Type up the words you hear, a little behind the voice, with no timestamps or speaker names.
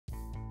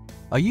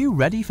Are you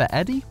ready for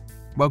Eddie?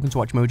 Welcome to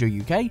Watch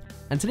Mojo UK,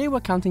 and today we're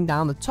counting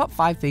down the top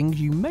 5 things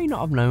you may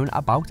not have known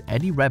about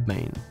Eddie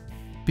Redmayne.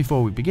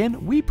 Before we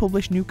begin, we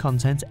publish new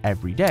content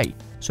every day,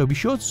 so be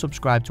sure to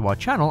subscribe to our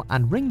channel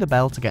and ring the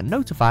bell to get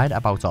notified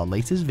about our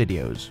latest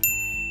videos.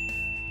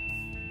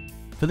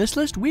 For this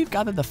list, we've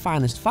gathered the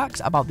finest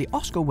facts about the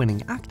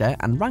Oscar-winning actor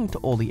and ranked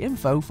all the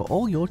info for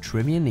all your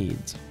trivia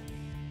needs.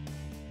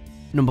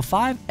 Number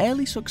 5.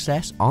 Early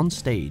success on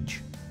stage.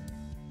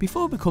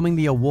 Before becoming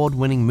the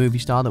award-winning movie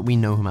star that we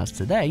know him as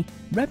today,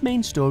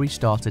 Redmayne's story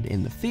started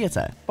in the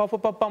theatre.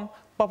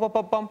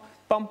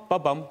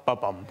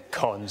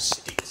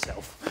 Consider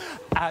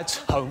yourself at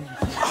home.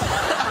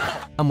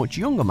 A much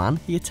younger man,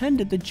 he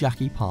attended the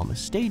Jackie Palmer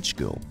Stage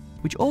School,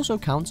 which also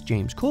counts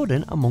James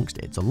Corden amongst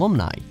its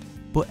alumni.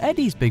 But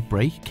Eddie's big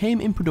break came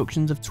in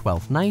productions of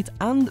Twelfth Night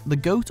and The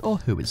Goat or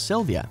Who is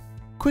Sylvia.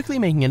 Quickly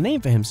making a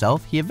name for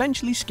himself, he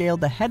eventually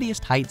scaled the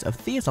headiest heights of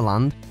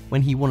theatreland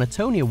when he won a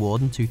Tony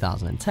Award in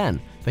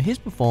 2010 for his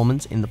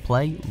performance in the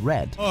play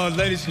Red. Oh,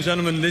 ladies and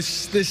gentlemen,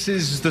 this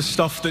is the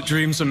stuff that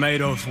dreams are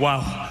made of,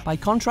 wow. By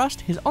contrast,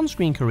 his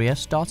on-screen career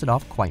started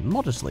off quite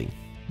modestly.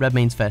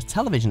 Redmayne's first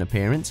television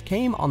appearance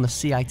came on the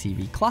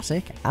CITV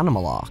classic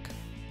Animal Ark.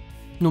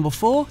 Number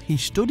 4. He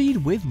studied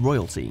with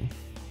royalty.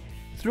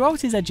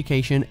 Throughout his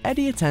education,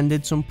 Eddie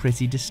attended some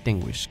pretty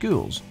distinguished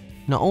schools.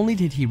 Not only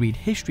did he read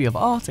history of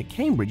art at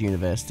Cambridge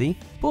University,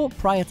 but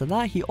prior to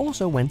that he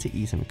also went to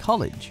Eton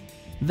College.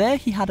 There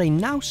he had a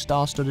now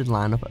star-studded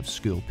lineup of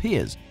school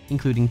peers,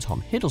 including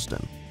Tom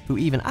Hiddleston, who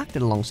even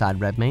acted alongside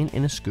Redmayne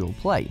in a school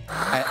play.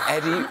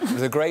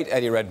 The great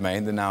Eddie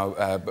Redmayne, the now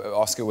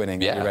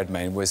Oscar-winning Eddie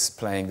Redmayne, was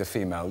playing the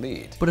female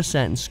lead. But a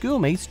certain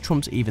schoolmate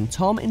trumps even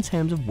Tom in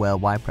terms of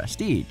worldwide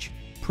prestige,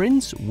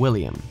 Prince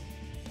William.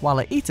 While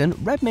at Eton,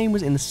 Redmayne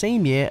was in the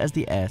same year as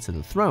the heir to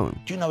the throne.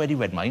 Do you know Eddie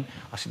Redmayne?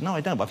 I said, no,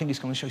 I don't, but I think he's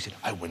going to show. He said,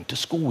 I went to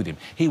school with him.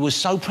 He was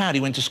so proud he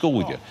went to school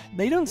with you.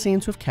 They don't seem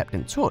to have kept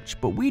in touch,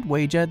 but we'd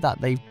wager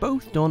that they've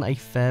both done a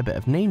fair bit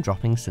of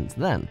name-dropping since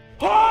then.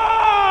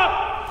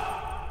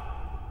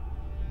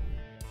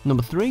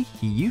 Number 3.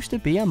 He used to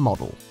be a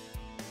model.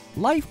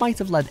 Life might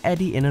have led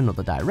Eddie in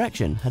another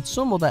direction had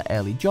some other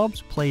early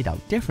jobs played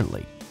out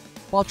differently.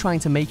 While trying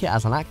to make it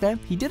as an actor,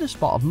 he did a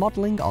spot of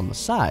modelling on the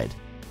side.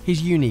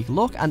 His unique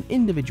look and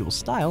individual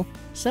style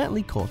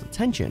certainly caught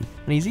attention,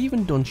 and he's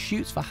even done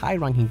shoots for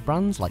high-ranking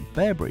brands like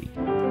Burberry.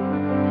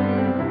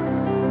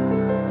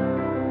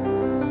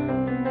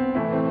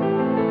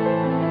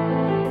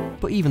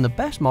 But even the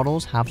best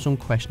models have some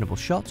questionable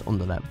shots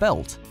under their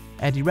belt.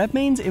 Eddie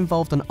Redmayne's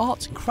involved an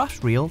arts and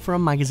crafts reel for a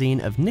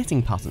magazine of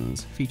knitting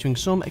patterns, featuring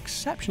some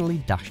exceptionally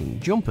dashing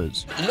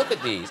jumpers. Look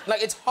at these.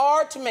 Like, it's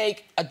hard to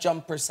make a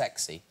jumper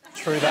sexy.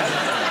 True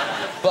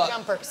that. But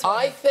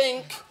I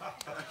think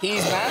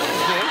he's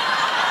managed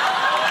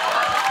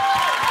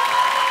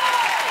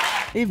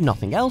it. If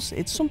nothing else,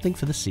 it's something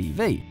for the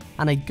CV,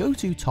 and a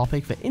go-to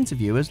topic for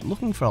interviewers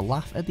looking for a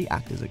laugh at the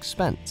actor's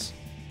expense.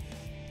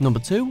 Number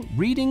 2.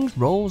 Readings,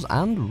 roles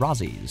and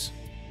Razzies.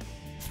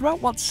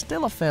 Throughout what's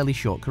still a fairly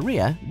short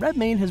career,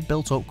 Redmayne has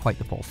built up quite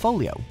the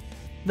portfolio.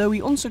 Though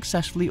he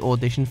unsuccessfully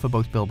auditioned for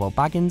both Bilbo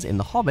Baggins in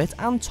The Hobbit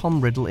and Tom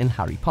Riddle in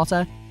Harry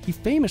Potter, he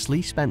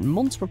famously spent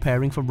months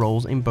preparing for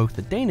roles in both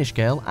The Danish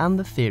Girl and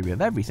The Theory of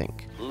Everything.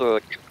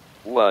 Look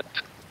what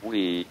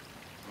we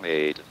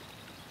made.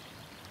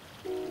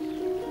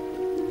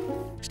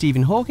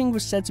 Stephen Hawking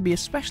was said to be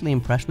especially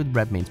impressed with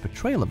Redmayne's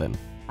portrayal of him,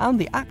 and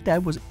the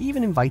actor was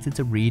even invited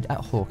to read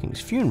at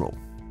Hawking's funeral.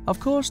 Of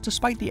course,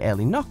 despite the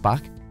early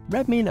knockback,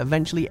 Redmayne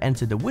eventually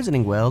entered the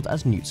wizarding world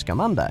as Newt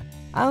Scamander,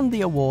 and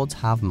the awards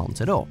have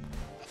mounted up.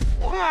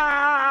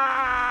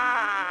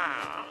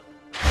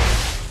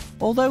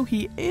 Although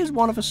he is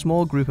one of a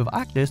small group of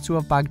actors to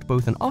have bagged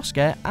both an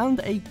Oscar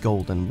and a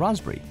Golden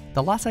Raspberry,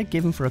 the latter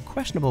given for a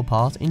questionable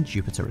part in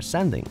Jupiter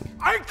Ascending.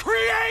 I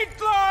create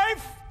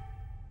life!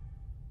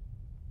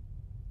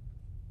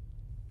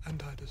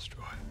 And I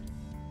destroy.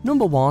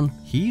 Number 1.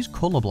 He's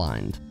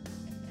colourblind.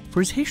 For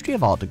his History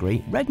of Art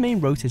degree, Redmayne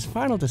wrote his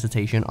final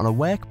dissertation on a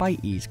work by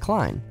Yves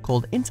Klein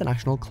called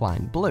International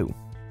Klein Blue.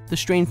 The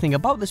strange thing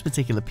about this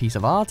particular piece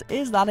of art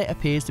is that it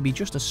appears to be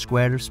just a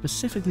square of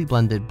specifically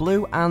blended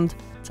blue, and,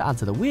 to add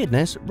to the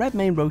weirdness,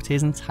 Redmayne wrote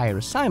his entire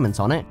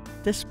assignment on it,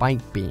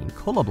 despite being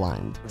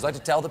colourblind. Would you like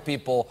to tell the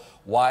people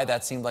why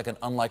that seemed like an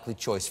unlikely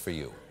choice for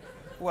you?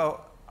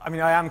 Well, I mean,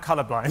 I am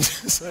colourblind,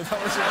 so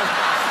that was an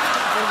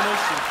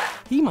issue.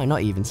 He might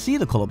not even see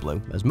the colour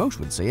blue, as most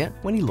would see it,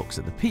 when he looks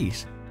at the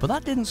piece, but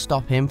that didn't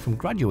stop him from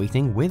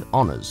graduating with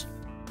honours.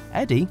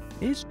 Eddie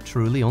is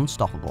truly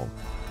unstoppable.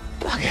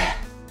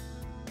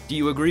 Do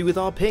you agree with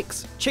our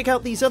picks? Check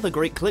out these other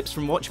great clips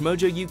from Watch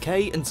Mojo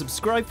UK and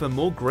subscribe for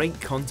more great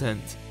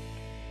content.